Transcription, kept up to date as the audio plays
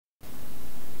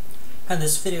In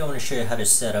this video I want to show you how to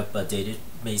set up a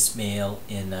database mail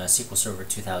in SQL Server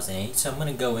 2008. So I'm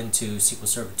going to go into SQL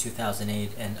Server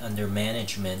 2008 and under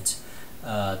Management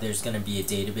there's going to be a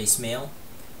database mail.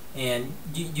 And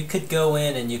you could go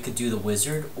in and you could do the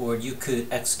wizard, or you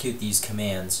could execute these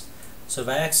commands. So if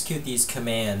I execute these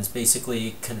commands,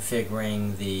 basically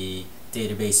configuring the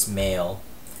database mail,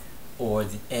 or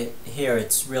here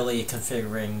it's really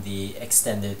configuring the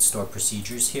extended store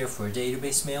procedures here for a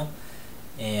database mail,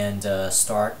 and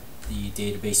start the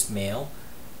database mail.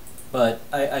 But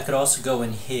I could also go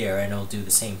in here and it'll do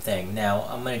the same thing. Now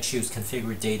I'm going to choose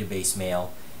configure database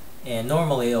mail, and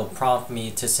normally it'll prompt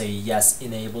me to say yes,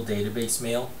 enable database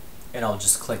mail, and I'll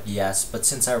just click yes, but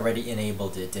since I already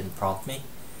enabled it, it didn't prompt me.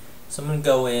 So I'm going to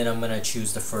go in, I'm going to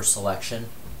choose the first selection,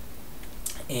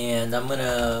 and I'm going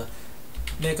to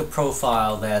make a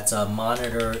profile that's a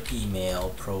monitor email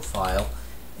profile,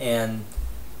 and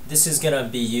this is going to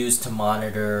be used to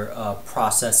monitor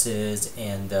processes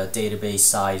and database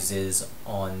sizes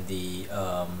on the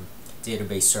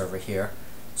database server here.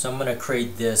 So I'm going to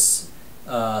create this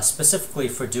specifically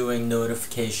for doing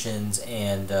notifications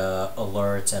and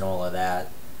alerts and all of that.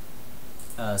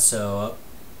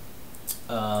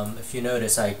 If you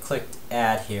notice, I clicked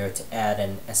add here to add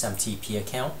an SMTP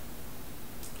account.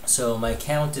 So my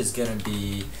account is going to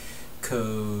be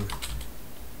code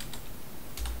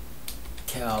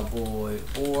cowboy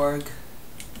org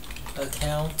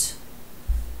account,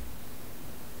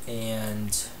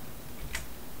 and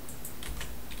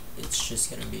it's just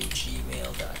going to be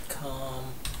gmail.com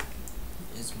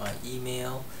is my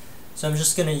email. So I'm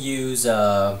just going to use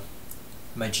my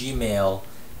Gmail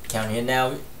account here.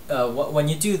 Now when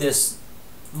you do this,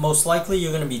 most likely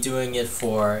you're going to be doing it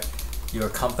for your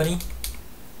company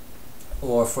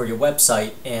or for your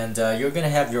website, and you're going to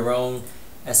have your own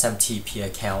SMTP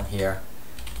account here.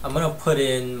 I'm going to put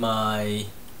in my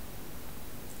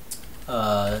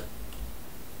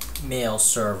mail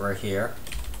server here,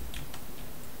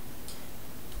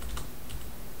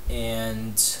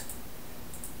 and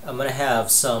I'm going to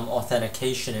have some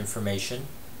authentication information.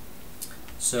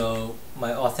 So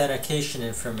my authentication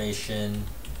information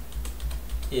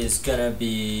is going to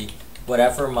be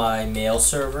whatever my mail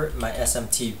server, my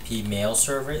SMTP mail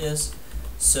server is.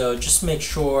 So just make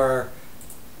sure,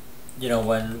 you know,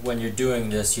 when you're doing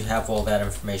this, you have all that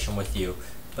information with you.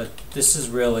 But this is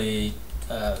really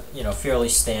you know, fairly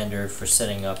standard for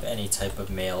setting up any type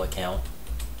of mail account,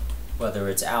 whether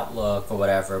it's Outlook or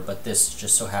whatever, but this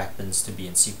just so happens to be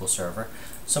in SQL Server.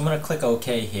 So I'm going to click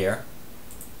OK here,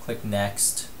 click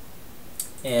Next,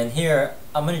 and here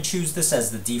I'm going to choose this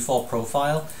as the default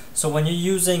profile. So when you're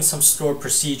using some stored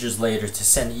procedures later to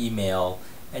send email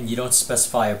and you don't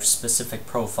specify a specific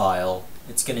profile,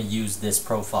 it's going to use this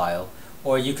profile.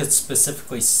 Or you could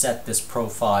specifically set this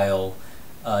profile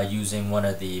using one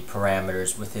of the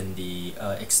parameters within the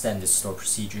extended store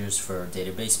procedures for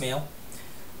database mail.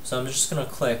 So I'm just going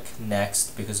to click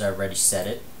Next because I already set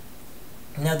it.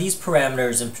 Now these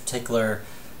parameters in particular,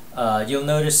 you'll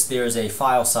notice there's a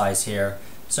file size here.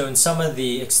 So in some of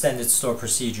the extended store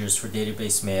procedures for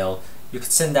database mail, you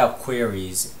could send out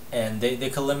queries, and they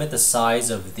could limit the size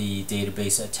of the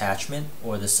database attachment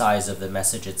or the size of the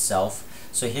message itself.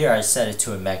 So here I set it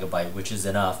to a megabyte, which is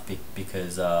enough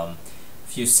because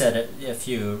if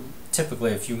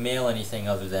you mail anything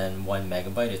other than 1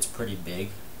 megabyte, it's pretty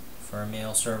big for a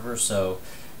mail server. So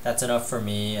that's enough for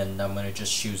me, and I'm going to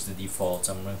just choose the default.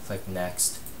 So I'm going to click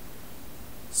Next.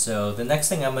 So the next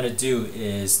thing I'm going to do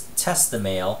is test the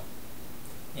mail,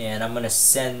 and I'm going to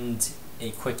send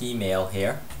a quick email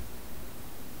here.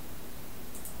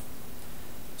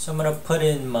 So I'm going to put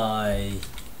in my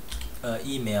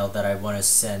email that I want to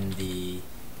send the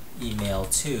email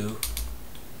to,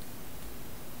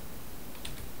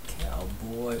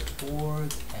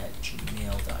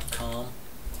 cowboyorg@gmail.com,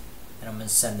 and I'm going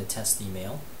to send the test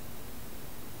email,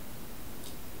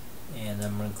 and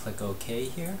I'm going to click OK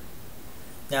here.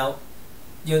 Now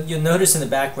you'll notice in the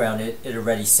background it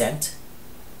already sent,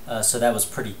 so that was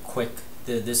pretty quick.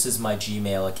 This is my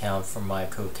Gmail account from my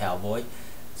Code Cowboy.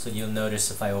 So you'll notice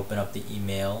if I open up the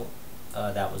email,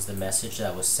 that was the message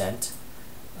that was sent.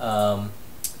 But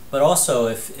also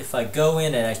if I go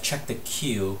in and I check the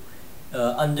queue,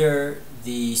 under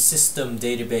the system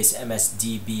database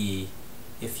MSDB,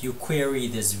 if you query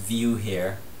this view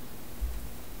here,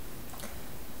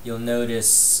 you'll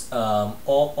notice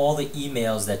all the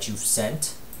emails that you've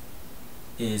sent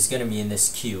is going to be in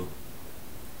this queue.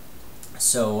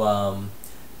 So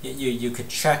you could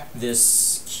check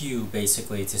this queue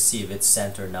basically to see if it's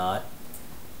sent or not.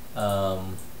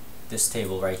 This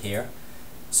table right here.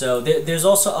 So there's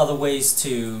also other ways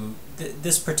to,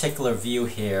 this particular view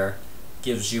here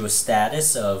gives you a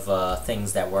status of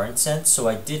things that weren't sent. So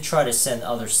I did try to send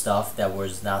other stuff that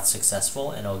was not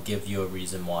successful, and I'll give you a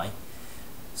reason why.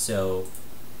 So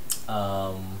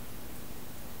and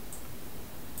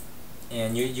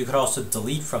you could also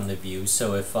delete from the view.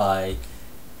 So if I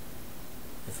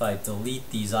delete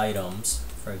these items,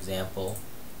 for example,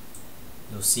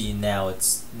 you'll see now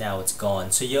it's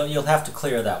gone. So you'll have to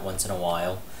clear that once in a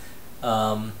while.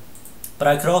 But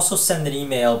I could also send an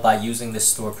email by using this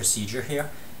store procedure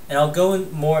here, and I'll go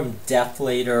in more in depth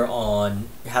later on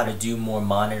how to do more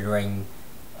monitoring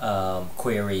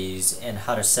queries and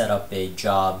how to set up a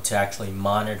job to actually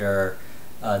monitor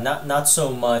not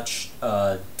so much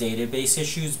database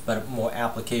issues, but more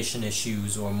application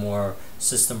issues or more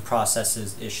system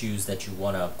processes issues that you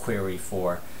want to query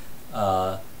for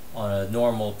on a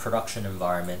normal production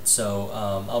environment. So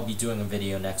I'll be doing a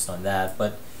video next on that,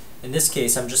 but in this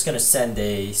case I'm just going to send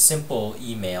a simple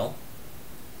email,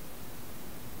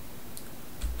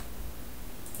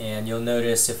 and you'll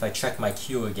notice if I check my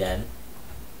queue again,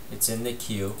 it's in the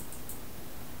queue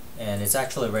and it's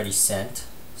actually already sent.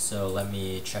 So let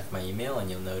me check my email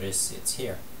and you'll notice it's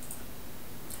here.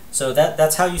 So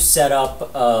that's how you set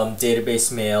up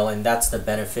database mail, and that's the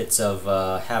benefits of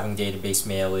having database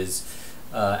mail, is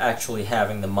actually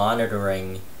having the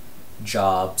monitoring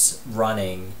jobs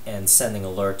running and sending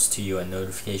alerts to you and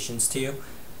notifications to you.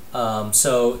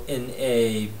 So in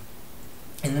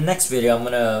the next video I'm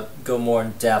going to go more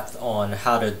in depth on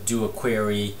how to do a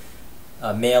query,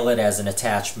 mail it as an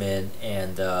attachment,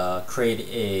 and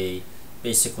create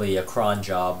basically a cron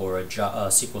job or a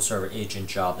SQL Server agent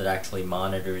job that actually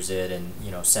monitors it and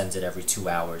sends it every 2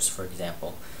 hours, for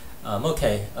example.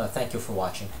 Okay, thank you for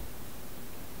watching.